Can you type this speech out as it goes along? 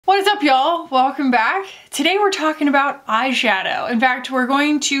What is up, y'all? Welcome back. Today we're talking about eyeshadow. In fact, we're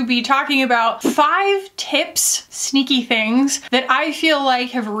going to be talking about 5 tips, sneaky things that I feel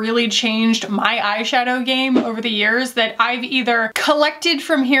like have really changed my eyeshadow game over the years that I've either collected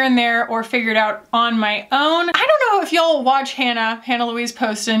from here and there or figured out on my own. I don't know if y'all watch Hannah Louise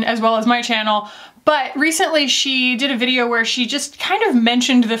Poston, as well as my channel, but recently she did a video where she just kind of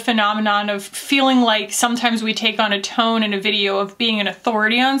mentioned the phenomenon of feeling like sometimes we take on a tone in a video of being an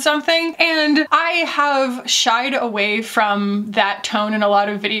authority on something. And I have shied away from that tone in a lot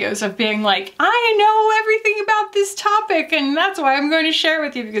of videos of being like, I know everything about this topic and that's why I'm going to share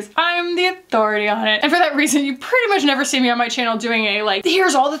with you because I'm the authority on it. And for that reason, you pretty much never see me on my channel doing a like,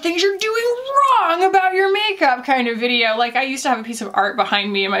 here's all the things you're doing wrong about your makeup kind of video. Like I used to have a piece of art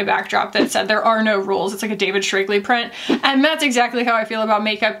behind me in my backdrop that said there are no rules. It's like a David Shrigley print. And that's exactly how I feel about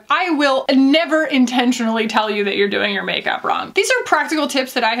makeup. I will never intentionally tell you that you're doing your makeup wrong. These are practical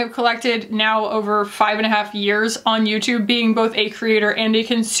tips that I have collected now over 5.5 years on YouTube, being both a creator and a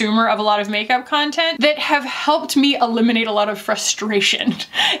consumer of a lot of makeup content, that have helped me eliminate a lot of frustration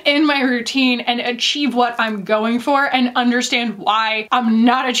in my routine and achieve what I'm going for and understand why I'm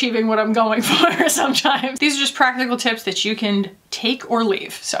not achieving what I'm going for sometimes. These are just practical tips that you can take or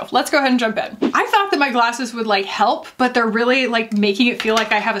leave. So let's go ahead and jump in. I thought that my glasses would like help, but they're really like making it feel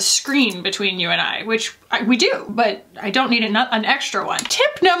like I have a screen between you and I, which we do, but I don't need an extra one.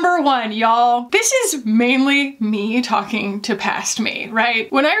 Tip number 1, y'all. This is mainly me talking to past me, right?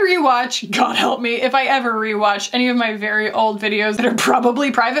 When I rewatch, God help me, if I ever rewatch any of my very old videos that are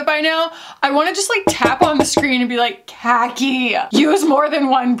probably private by now, I want to just like tap on the screen and be like, khaki, use more than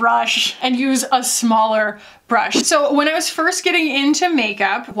one brush and use a smaller brush. So when I was first getting into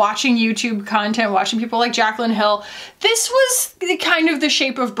makeup, watching YouTube content, watching people like Jaclyn Hill, this was kind of the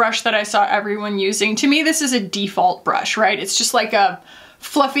shape of brush that I saw everyone using. To me, this is a default brush, right? It's just like a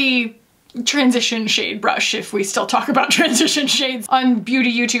fluffy transition shade brush, if we still talk about transition shades on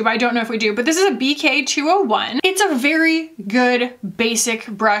beauty YouTube. I don't know if we do, but this is a BK 201. It's a very good basic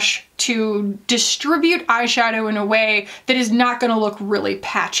brush to distribute eyeshadow in a way that is not gonna look really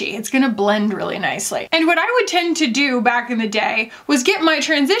patchy. It's gonna blend really nicely. And what I would tend to do back in the day was get my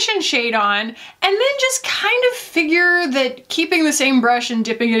transition shade on and then just kind of figure that keeping the same brush and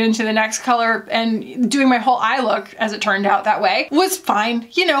dipping it into the next color and doing my whole eye look, as it turned out that way, was fine.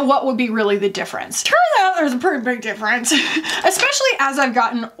 You know, what would be really the difference? Turns out there's a pretty big difference, especially as I've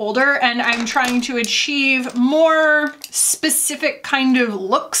gotten older and I'm trying to achieve more specific kind of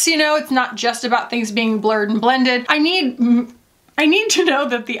looks, you know? It's not just about things being blurred and blended. I need to know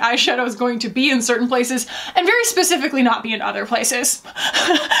that the eyeshadow is going to be in certain places and very specifically not be in other places.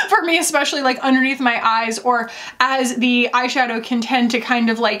 For me, especially like underneath my eyes, or as the eyeshadow can tend to kind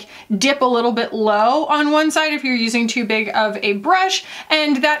of like dip a little bit low on one side if you're using too big of a brush,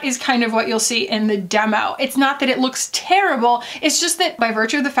 and that is kind of what you'll see in the demo. It's not that it looks terrible, it's just that by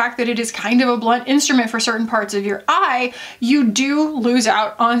virtue of the fact that it is kind of a blunt instrument for certain parts of your eye, you do lose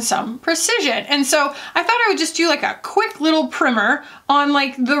out on some precision. And so I thought I would just do like a quick little primer on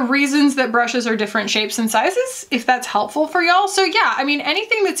like the reasons that brushes are different shapes and sizes, if that's helpful for y'all. So yeah, I mean,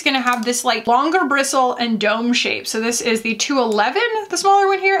 anything that's gonna have this like longer bristle and dome shape. So this is the 211, the smaller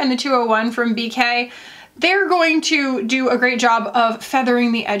one here, and the 201 from BK. They're going to do a great job of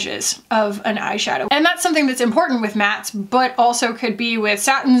feathering the edges of an eyeshadow. And that's something that's important with mattes, but also could be with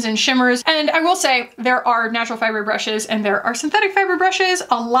satins and shimmers. And I will say there are natural fiber brushes and there are synthetic fiber brushes.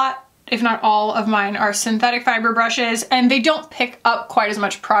 A lot, if not all of mine, are synthetic fiber brushes, and they don't pick up quite as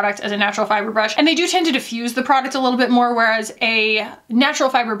much product as a natural fiber brush, and they do tend to diffuse the product a little bit more, whereas a natural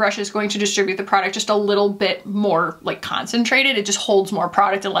fiber brush is going to distribute the product just a little bit more like concentrated. It just holds more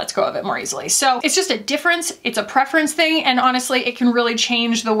product and lets go of it more easily. So it's just a difference, it's a preference thing, and honestly, it can really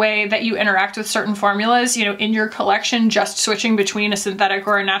change the way that you interact with certain formulas, you know, in your collection, just switching between a synthetic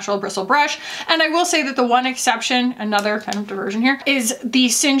or a natural bristle brush. And I will say that the one exception, another kind of diversion here, is the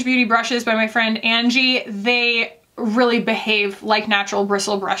Singe Beauty brushes by my friend Angie. They really behave like natural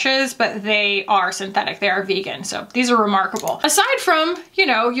bristle brushes, but they are synthetic, they are vegan. So these are remarkable. Aside from, you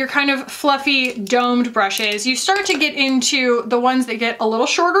know, your kind of fluffy domed brushes, you start to get into the ones that get a little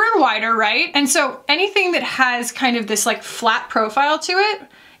shorter and wider, right? And so anything that has kind of this like flat profile to it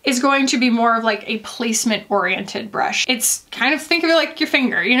is going to be more of like a placement oriented brush. It's kind of, think of it like your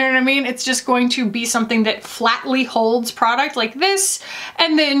finger, you know what I mean? It's just going to be something that flatly holds product like this,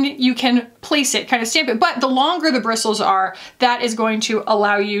 and then you can place it, kind of stamp it. But the longer the bristles are, that is going to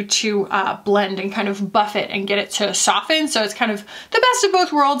allow you to blend and kind of buff it and get it to soften. So it's kind of the best of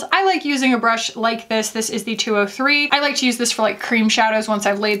both worlds. I like using a brush like this. This is the 203. I like to use this for like cream shadows once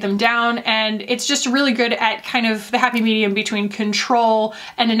I've laid them down, and it's just really good at kind of the happy medium between control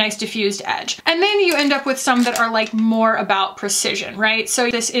and and a nice diffused edge. And then you end up with some that are like more about precision, right? So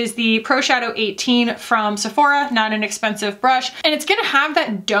this is the Pro Shadow 18 from Sephora, not an expensive brush. And it's gonna have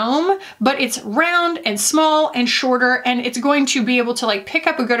that dome, but it's round and small and shorter, and it's going to be able to like pick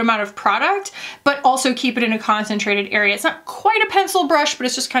up a good amount of product, but also keep it in a concentrated area. It's not quite a pencil brush, but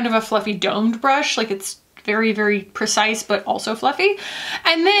it's just kind of a fluffy domed brush. Like it's very, very precise, but also fluffy.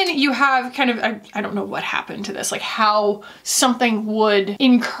 And then you have kind of, I don't know what happened to this, like how something would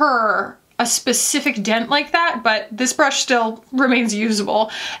incur a specific dent like that, but this brush still remains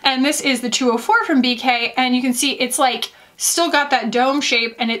usable. And this is the 204 from BK, and you can see it's like still got that dome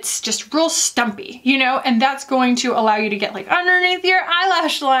shape and it's just real stumpy, you know, and that's going to allow you to get like underneath your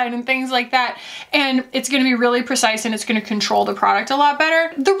eyelash line and things like that. And it's going to be really precise and it's going to control the product a lot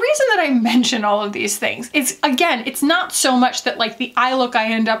better. The reason that I mention all of these things is, again, it's not so much that like the eye look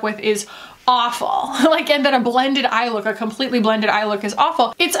I end up with is awful, like, and that a blended eye look, a completely blended eye look is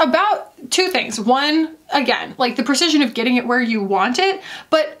awful. It's about two things. One, again, like the precision of getting it where you want it,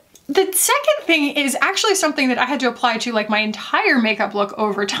 but the second thing is actually something that I had to apply to like my entire makeup look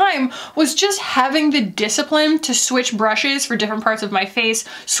over time, was just having the discipline to switch brushes for different parts of my face,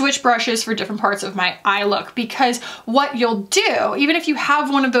 switch brushes for different parts of my eye look. Because what you'll do, even if you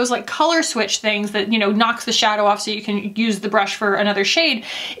have one of those like color switch things that, you know, knocks the shadow off so you can use the brush for another shade,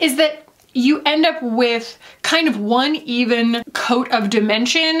 is that you end up with kind of one even coat of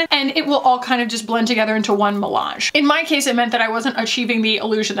dimension, and it will all kind of just blend together into one melange. In my case, it meant that I wasn't achieving the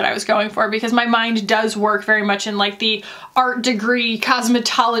illusion that I was going for, because my mind does work very much in like the art degree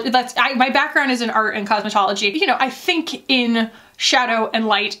cosmetology. My background is in art and cosmetology. You know, I think in shadow and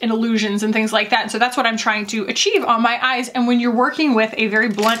light and illusions and things like that. And so that's what I'm trying to achieve on my eyes. And when you're working with a very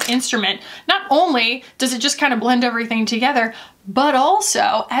blunt instrument, not only does it just kind of blend everything together, but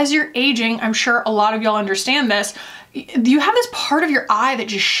also as you're aging, I'm sure a lot of y'all understand this, you have this part of your eye that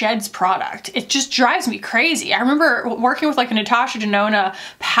just sheds product. It just drives me crazy. I remember working with like a Natasha Denona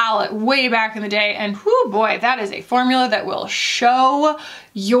palette way back in the day, and whoo boy, that is a formula that will show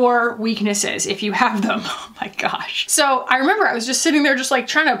your weaknesses if you have them. Oh my gosh. So I remember I was just sitting there just like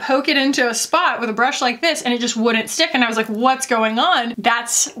trying to poke it into a spot with a brush like this, and it just wouldn't stick, and I was like, what's going on?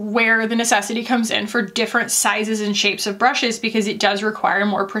 That's where the necessity comes in for different sizes and shapes of brushes, because it does require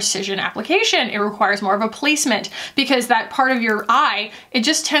more precision application. It requires more of a placement, because that part of your eye, it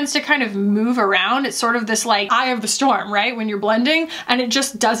just tends to kind of move around. It's sort of this like eye of the storm, right? When you're blending, and it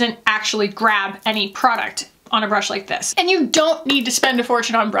just doesn't actually grab any product on a brush like this. And you don't need to spend a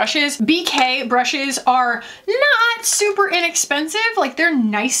fortune on brushes. BK brushes are not super inexpensive. Like, they're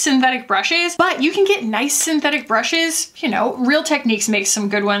nice synthetic brushes, but you can get nice synthetic brushes, you know, Real Techniques makes some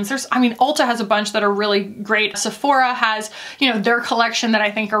good ones. I mean, Ulta has a bunch that are really great. Sephora has, you know, their collection that I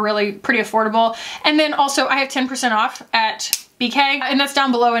think are really pretty affordable. And then also I have 10% off at BK, and that's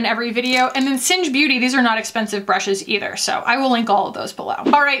down below in every video. And then Singe Beauty, these are not expensive brushes either, so I will link all of those below.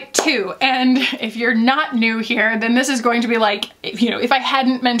 All right, 2, and if you're not new here, then this is going to be like, you know, if I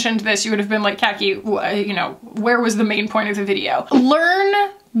hadn't mentioned this, you would have been like, Kaki, you know, where was the main point of the video?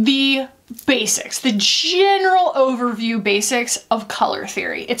 Learn the basics, the general overview basics of color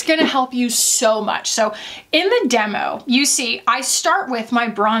theory. It's gonna help you so much. So in the demo, you see I start with my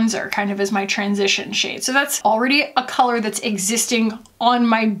bronzer kind of as my transition shade. So that's already a color that's existing on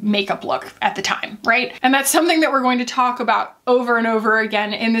my makeup look at the time, right? And that's something that we're going to talk about over and over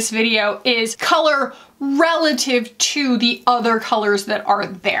again in this video, is color relative to the other colors that are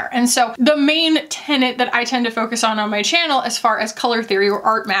there. And so the main tenet that I tend to focus on my channel, as far as color theory or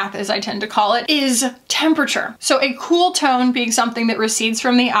art math as I tend to call it, is temperature. So a cool tone being something that recedes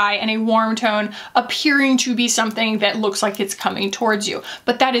from the eye, and a warm tone appearing to be something that looks like it's coming towards you.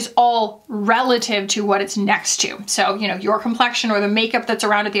 But that is all relative to what it's next to. So, you know, your complexion or the makeup that's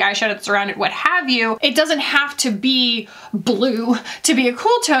around it, the eyeshadow that's around it, what have you, it doesn't have to be blue to be a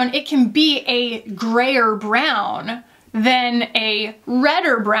cool tone. It can be a grayer brown than a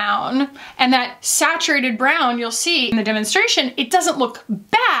redder brown, and that saturated brown you'll see in the demonstration, it doesn't look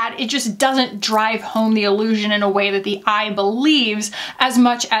bad, it just doesn't drive home the illusion in a way that the eye believes, as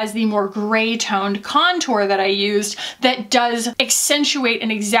much as the more gray toned contour that I used that does accentuate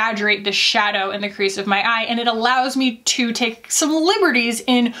and exaggerate the shadow in the crease of my eye, and it allows me to take some liberties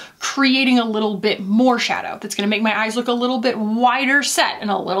in creating a little bit more shadow that's gonna make my eyes look a little bit wider set and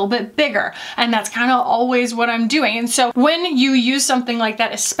a little bit bigger, and that's kind of always what I'm doing. And so so when you use something like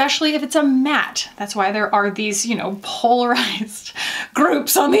that, especially if it's a matte, that's why there are these, you know, polarized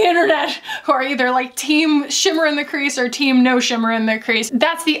groups on the internet who are either like team shimmer in the crease or team no shimmer in the crease.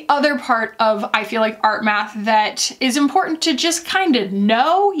 That's the other part of, I feel like, art math that is important to just kind of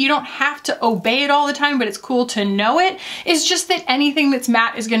know. You don't have to obey it all the time, but it's cool to know it. Is just that anything that's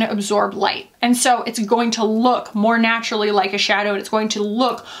matte is going to absorb light. And so it's going to look more naturally like a shadow, and it's going to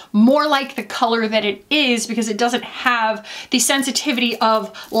look more like the color that it is because it doesn't have the sensitivity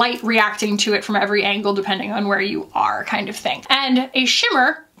of light reacting to it from every angle depending on where you are, kind of thing. And a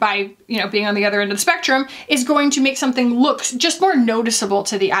shimmer, by, you know, being on the other end of the spectrum, is going to make something look just more noticeable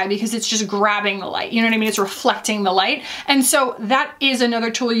to the eye because it's just grabbing the light. You know what I mean? It's reflecting the light. And so that is another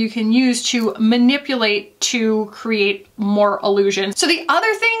tool you can use to manipulate to create more illusion. So the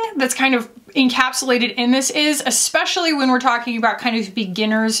other thing that's kind of encapsulated in this is, especially when we're talking about kind of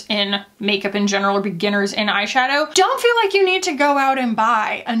beginners in makeup in general or beginners in eyeshadow, don't feel like you need to go out and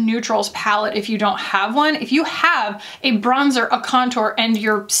buy a neutrals palette if you don't have one. If you have a bronzer, a contour, and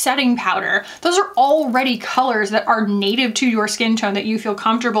your setting powder, those are already colors that are native to your skin tone that you feel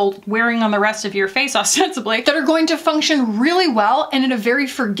comfortable wearing on the rest of your face ostensibly, that are going to function really well and in a very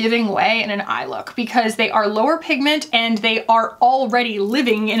forgiving way in an eye look because they are lower pigment and they are already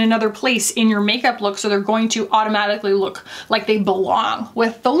living in another place in your makeup look, so they're going to automatically look like they belong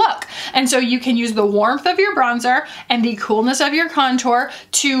with the look. And so you can use the warmth of your bronzer and the coolness of your contour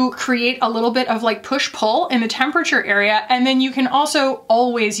to create a little bit of like push-pull in the temperature area, and then you can also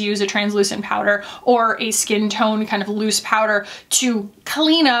always use a translucent powder or a skin tone kind of loose powder to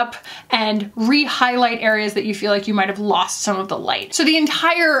clean up and re-highlight areas that you feel like you might have lost some of the light. So the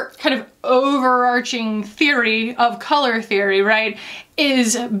entire kind of overarching theory of color theory, right,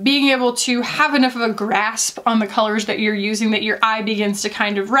 is being able to have enough of a grasp on the colors that you're using that your eye begins to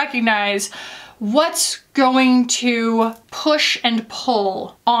kind of recognize what's going to push and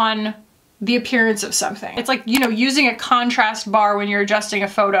pull on the appearance of something. It's like, you know, using a contrast bar when you're adjusting a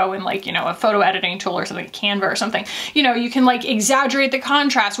photo in like, you know, a photo editing tool or something, Canva or something. You know, you can like exaggerate the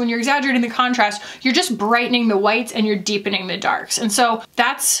contrast. When you're exaggerating the contrast, you're just brightening the whites and you're deepening the darks. And so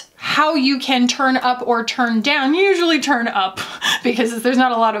that's how you can turn up or turn down. Usually turn up because there's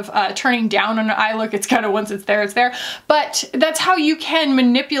not a lot of turning down on an eye look. It's kind of once it's there, it's there. But that's how you can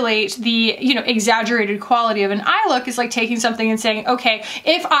manipulate the, you know, exaggerated quality of an eye look, is like taking something and saying, okay,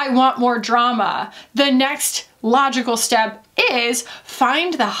 if I want more drama, the next logical step is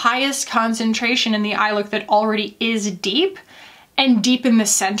find the highest concentration in the eye look that already is deep and deepen the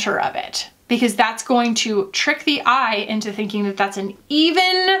center of it. Because that's going to trick the eye into thinking that that's an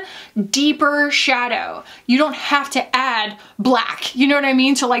even deeper shadow. You don't have to add black, you know what I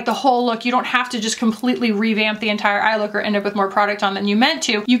mean, to like the whole look. You don't have to just completely revamp the entire eye look or end up with more product on than you meant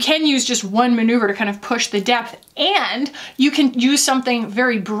to. You can use just one maneuver to kind of push the depth, and you can use something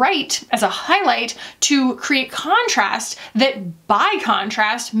very bright as a highlight to create contrast that by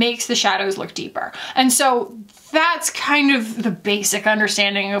contrast makes the shadows look deeper. And so that's kind of the basic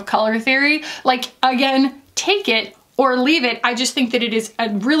understanding of color theory. Like, again, take it or leave it. I just think that it is a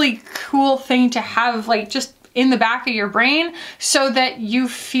really cool thing to have like just in the back of your brain so that you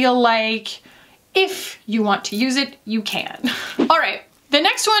feel like if you want to use it, you can. All right. The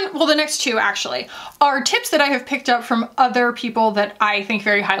next one, well, the next two actually, are tips that I have picked up from other people that I think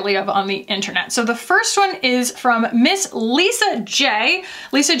very highly of on the internet. So the first one is from Miss Lisa J.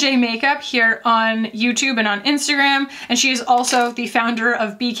 Lisa J Makeup here on YouTube and on Instagram. And she is also the founder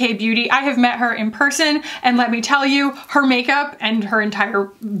of BK Beauty. I have met her in person, and let me tell you, her makeup and her entire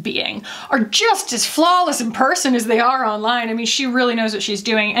being are just as flawless in person as they are online. I mean, she really knows what she's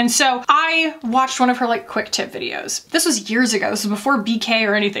doing. And so I watched one of her like quick tip videos. This was years ago. This was before BK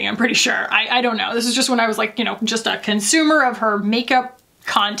or anything, I'm pretty sure. I don't know. This is just when I was like, you know, just a consumer of her makeup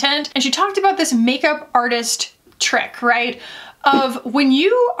content. And she talked about this makeup artist trick, right? Of when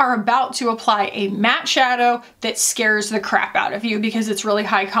you are about to apply a matte shadow that scares the crap out of you because it's really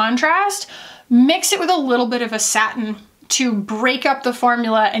high contrast, mix it with a little bit of a satin to break up the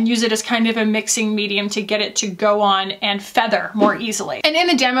formula and use it as kind of a mixing medium to get it to go on and feather more easily. And in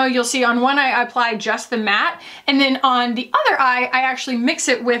the demo, you'll see on one eye I apply just the matte, and then on the other eye, I actually mix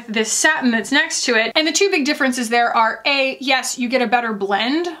it with this satin that's next to it. And the two big differences there are, A, yes, you get a better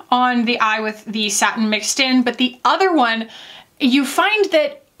blend on the eye with the satin mixed in, but the other one, you find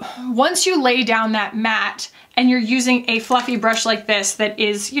that once you lay down that matte and you're using a fluffy brush like this that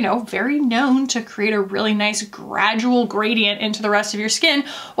is, you know, very known to create a really nice gradual gradient into the rest of your skin,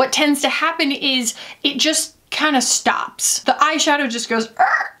 what tends to happen is it just kind of stops. The eyeshadow just goes,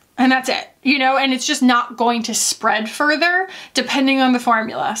 and that's it, you know, and it's just not going to spread further depending on the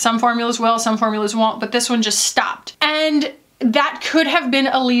formula. Some formulas will, some formulas won't, but this one just stopped. And that could have been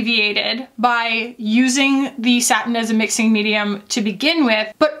alleviated by using the satin as a mixing medium to begin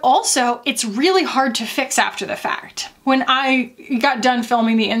with, but also it's really hard to fix after the fact. When I got done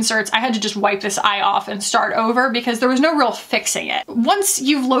filming the inserts, I had to just wipe this eye off and start over because there was no real fixing it. Once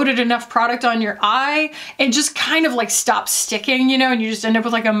you've loaded enough product on your eye, it just kind of like stops sticking, you know, and you just end up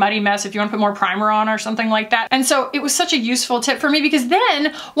with like a muddy mess if you want to put more primer on or something like that. And so it was such a useful tip for me because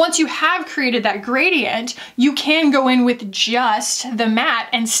then once you have created that gradient, you can go in with just the matte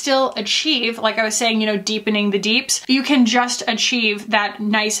and still achieve, like I was saying, you know, deepening the deeps. You can just achieve that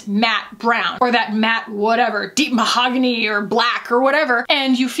nice matte brown or that matte whatever, deep mahogany or black or whatever,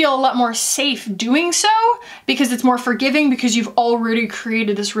 and you feel a lot more safe doing so because it's more forgiving because you've already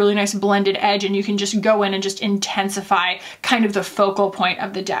created this really nice blended edge and you can just go in and just intensify kind of the focal point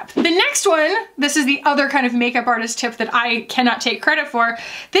of the depth. The next one, this is the other kind of makeup artist tip that I cannot take credit for.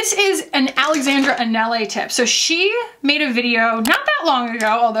 This is an Alexandra Anele tip. So she made a video not that long ago,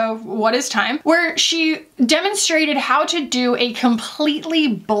 although what is time, where she demonstrated how to do a completely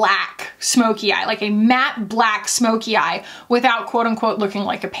black smoky eye, like a matte black smoky eye without quote unquote looking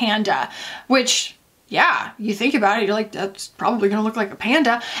like a panda, which yeah, you think about it, you're like, that's probably gonna look like a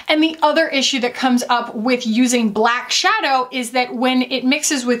panda. And the other issue that comes up with using black shadow is that when it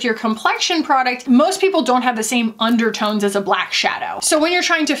mixes with your complexion product, most people don't have the same undertones as a black shadow. So when you're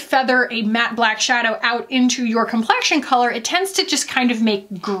trying to feather a matte black shadow out into your complexion color, it tends to just kind of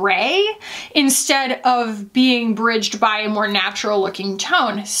make gray instead of being bridged by a more natural looking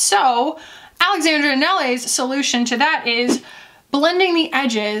tone. So Alexandra Anele's solution to that is blending the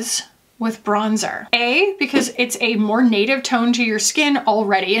edges with bronzer. Because it's a more native tone to your skin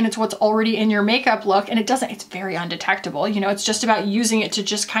already and it's what's already in your makeup look, and it's very undetectable. You know, it's just about using it to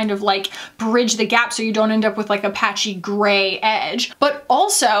just kind of like bridge the gap so you don't end up with like a patchy gray edge. But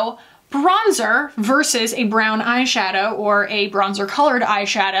also bronzer versus a brown eyeshadow or a bronzer colored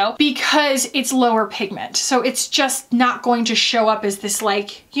eyeshadow because it's lower pigment. So it's just not going to show up as this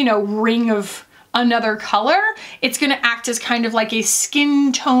like, you know, ring of another color. It's gonna act as kind of like a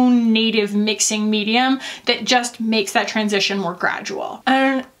skin tone native mixing medium that just makes that transition more gradual.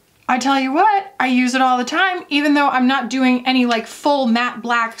 And I tell you what, I use it all the time, even though I'm not doing any like full matte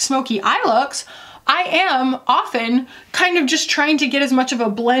black smoky eye looks. I am often kind of just trying to get as much of a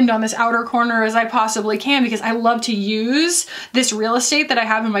blend on this outer corner as I possibly can because I love to use this real estate that I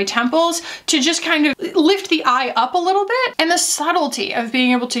have in my temples to just kind of lift the eye up a little bit. And the subtlety of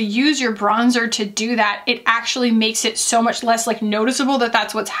being able to use your bronzer to do that, it actually makes it so much less like noticeable that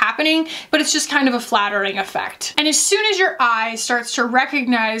that's what's happening, but it's just kind of a flattering effect. And as soon as your eye starts to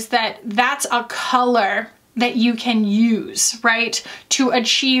recognize that that's a color that you can use, right, to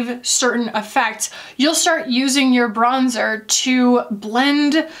achieve certain effects, you'll start using your bronzer to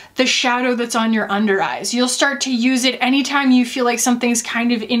blend the shadow that's on your under eyes. You'll start to use it anytime you feel like something's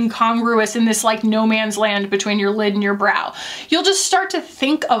kind of incongruous in this like no man's land between your lid and your brow. You'll just start to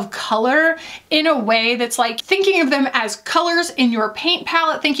think of color in a way that's like thinking of them as colors in your paint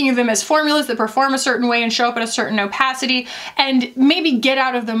palette, thinking of them as formulas that perform a certain way and show up at a certain opacity, and maybe get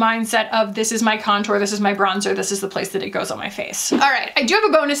out of the mindset of this is my contour, this is my bronzer, this is the place that it goes on my face. All right, I do have a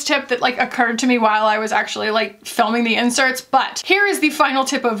bonus tip that like occurred to me while I was actually like filming the inserts, but here is the final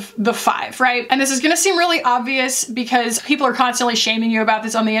tip of the 5, right? And this is gonna seem really obvious because people are constantly shaming you about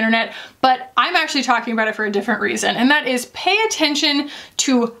this on the internet, but I'm actually talking about it for a different reason, and that is pay attention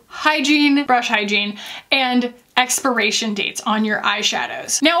to hygiene, brush hygiene, and expiration dates on your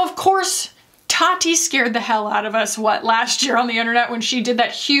eyeshadows. Now, of course, Tati scared the hell out of us, last year on the internet when she did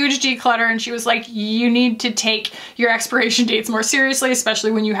that huge declutter and she was like, you need to take your expiration dates more seriously,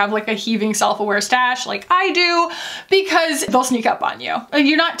 especially when you have like a heaving self-aware stash like I do, because they'll sneak up on you.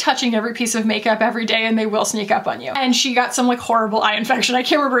 You're not touching every piece of makeup every day and they will sneak up on you. And she got some like horrible eye infection. I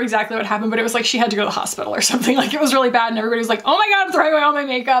can't remember exactly what happened, but it was like she had to go to the hospital or something. Like it was really bad and everybody was like, oh my God, I'm throwing away all my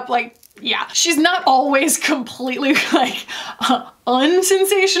makeup. Like, yeah, she's not always completely like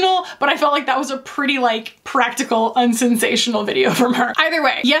unsensational, but I felt like that was a pretty like practical unsensational video from her. Either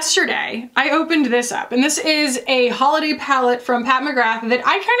way, yesterday I opened this up and this is a holiday palette from Pat McGrath that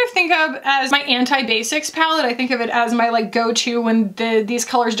I kind of think of as my anti-basics palette. I think of it as my like go-to when these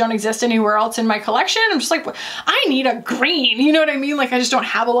colors don't exist anywhere else in my collection. I'm just like, I need a green, you know what I mean? Like I just don't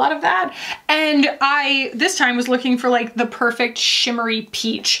have a lot of that. And I, this time was looking for like the perfect shimmery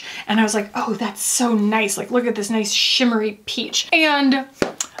peach. And I was like, oh, that's so nice. Like, look at this nice shimmery peach. And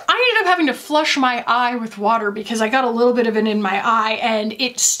I ended up having to flush my eye with water because I got a little bit of it in my eye and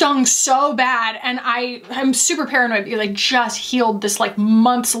it stung so bad, and I'm super paranoid because I just healed this like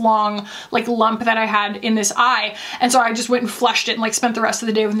months long like lump that I had in this eye, and so I just went and flushed it and like spent the rest of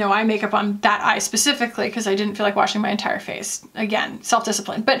the day with no eye makeup on that eye specifically because I didn't feel like washing my entire face. Again,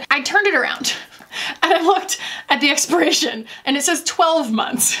 self-discipline. But I turned it around and I looked at the expiration and it says 12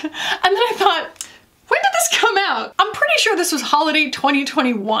 months. And then I thought, when did this come out? I'm pretty sure this was holiday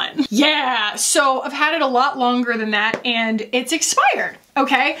 2021. Yeah, so I've had it a lot longer than that and it's expired,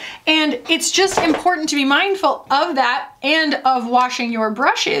 okay? And it's just important to be mindful of that and of washing your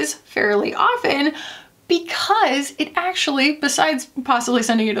brushes fairly often, because it actually, besides possibly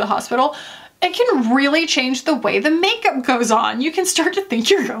sending you to the hospital, it can really change the way the makeup goes on. You can start to think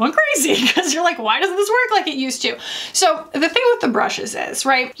you're going crazy because you're like, why doesn't this work like it used to? So the thing with the brushes is,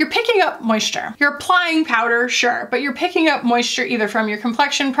 right, you're picking up moisture. You're applying powder, sure, but you're picking up moisture either from your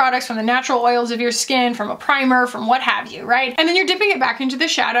complexion products, from the natural oils of your skin, from a primer, from what have you, right? And then you're dipping it back into the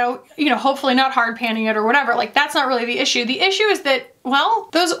shadow, you know, hopefully not hard panning it or whatever. Like, that's not really the issue. The issue is that, well,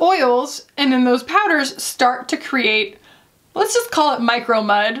 those oils and then those powders start to create, let's just call it micro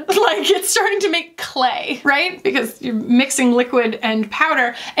mud. Like, it's starting to make clay, right? Because you're mixing liquid and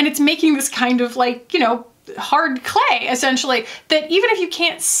powder and it's making this kind of like, you know, hard clay essentially, that even if you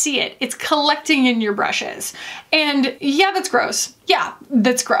can't see it, it's collecting in your brushes. And yeah, that's gross. Yeah,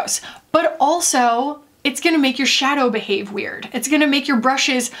 that's gross. But also, it's gonna make your shadow behave weird. It's gonna make your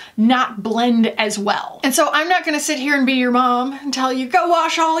brushes not blend as well. And so I'm not gonna sit here and be your mom and tell you, go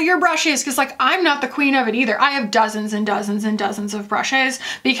wash all your brushes, because like, I'm not the queen of it either. I have dozens and dozens and dozens of brushes,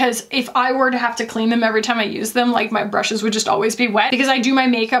 because if I were to have to clean them every time I use them, like my brushes would just always be wet, because I do my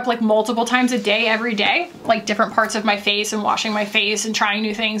makeup like multiple times a day, every day, like different parts of my face and washing my face and trying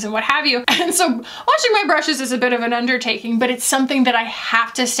new things and what have you. And so washing my brushes is a bit of an undertaking, but it's something that I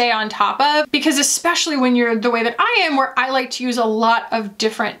have to stay on top of, because especially when you're the way that I am, where I like to use a lot of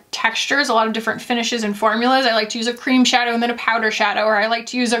different textures, a lot of different finishes and formulas. I like to use a cream shadow and then a powder shadow, or I like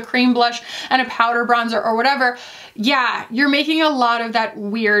to use a cream blush and a powder bronzer or whatever. Yeah, you're making a lot of that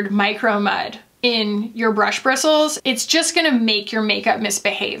weird micro mud in your brush bristles. It's just gonna make your makeup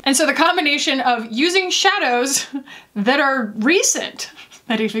misbehave. And so the combination of using shadows that are recent,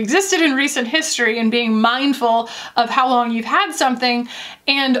 that have existed in recent history, and being mindful of how long you've had something,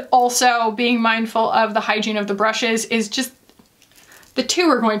 and also being mindful of the hygiene of the brushes, is just, the two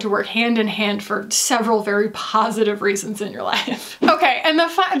are going to work hand in hand for several very positive reasons in your life. Okay, and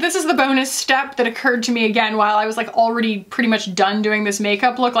this is the bonus step that occurred to me again while I was like already pretty much done doing this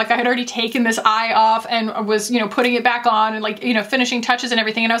makeup look. Like, I had already taken this eye off and was, you know, putting it back on and like, you know, finishing touches and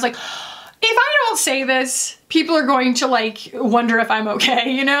everything. And I was like, if I don't say this, people are going to like wonder if I'm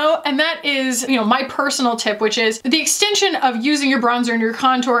okay, you know? And that is, you know, my personal tip, which is the extension of using your bronzer and your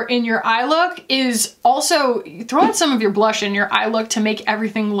contour in your eye look is also throw in some of your blush in your eye look to make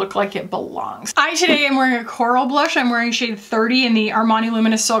everything look like it belongs. I today am wearing a coral blush. I'm wearing shade 30 in the Armani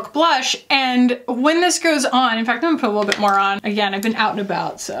Luminous Silk blush. And when this goes on, in fact, I'm gonna put a little bit more on. Again, I've been out and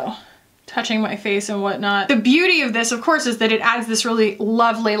about, so touching my face and whatnot. The beauty of this, of course, is that it adds this really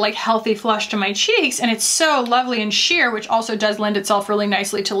lovely, like healthy flush to my cheeks, and it's so lovely and sheer, which also does lend itself really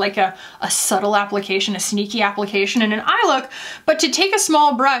nicely to like a subtle application, a sneaky application in an eye look. But to take a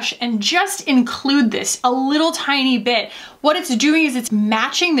small brush and just include this a little tiny bit, what it's doing is it's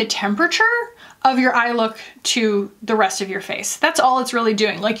matching the temperature of your eye look to the rest of your face. That's all it's really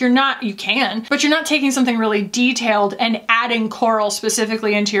doing. Like, you can, but you're not taking something really detailed and adding coral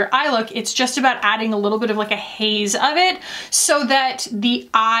specifically into your eye look. It's just about adding a little bit of like a haze of it so that the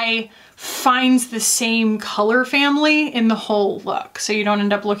eye finds the same color family in the whole look. So you don't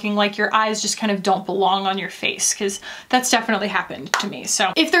end up looking like your eyes just kind of don't belong on your face, because that's definitely happened to me.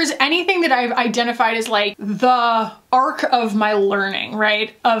 So if there's anything that I've identified as like the arc of my learning,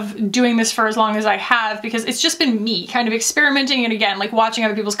 right, of doing this for as long as I have, because it's just been me kind of experimenting and again, like watching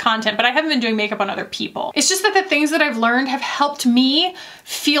other people's content, but I haven't been doing makeup on other people. It's just that the things that I've learned have helped me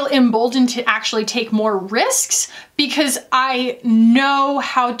feel emboldened to actually take more risks, because I know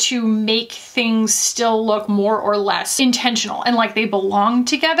how to make things still look more or less intentional and like they belong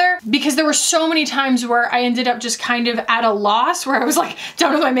together. Because there were so many times where I ended up just kind of at a loss, where I was like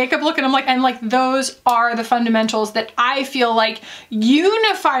done with my makeup look, and I'm like, and like those are the fundamentals that I feel like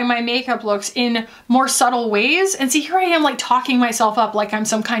unify my makeup looks in more subtle ways. And see, here I am like talking myself up like I'm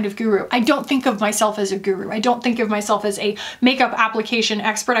some kind of guru. I don't think of myself as a guru. I don't think of myself as a makeup application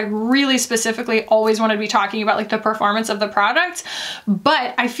expert. I really specifically always want to be talking about like the performance of the product,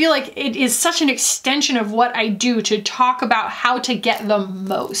 but I feel like it is such an extension of what I do to talk about how to get the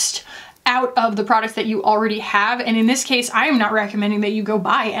most out of the products that you already have. And in this case, I am not recommending that you go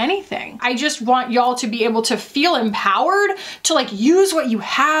buy anything. I just want y'all to be able to feel empowered to like use what you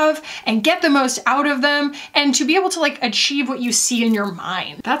have and get the most out of them, and to be able to like achieve what you see in your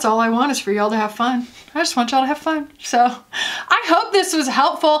mind. That's all I want, is for y'all to have fun. I just want y'all to have fun. So I hope this was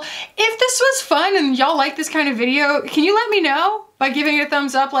helpful. If this was fun and y'all like this kind of video, can you let me know by giving it a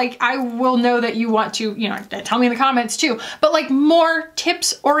thumbs up? Like, I will know that you want to, you know, tell me in the comments too, but like more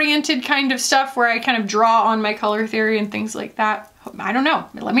tips oriented kind of stuff where I kind of draw on my color theory and things like that. I don't know,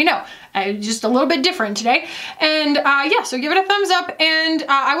 let me know. Just a little bit different today. And yeah, so give it a thumbs up, and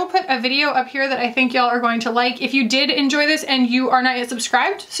I will put a video up here that I think y'all are going to like. If you did enjoy this and you are not yet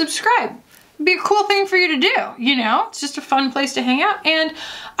subscribed, subscribe. It'd be a cool thing for you to do, you know? It's just a fun place to hang out. And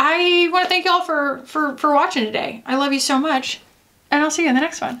I want to thank y'all for watching today. I love you so much, and I'll see you in the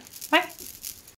next one.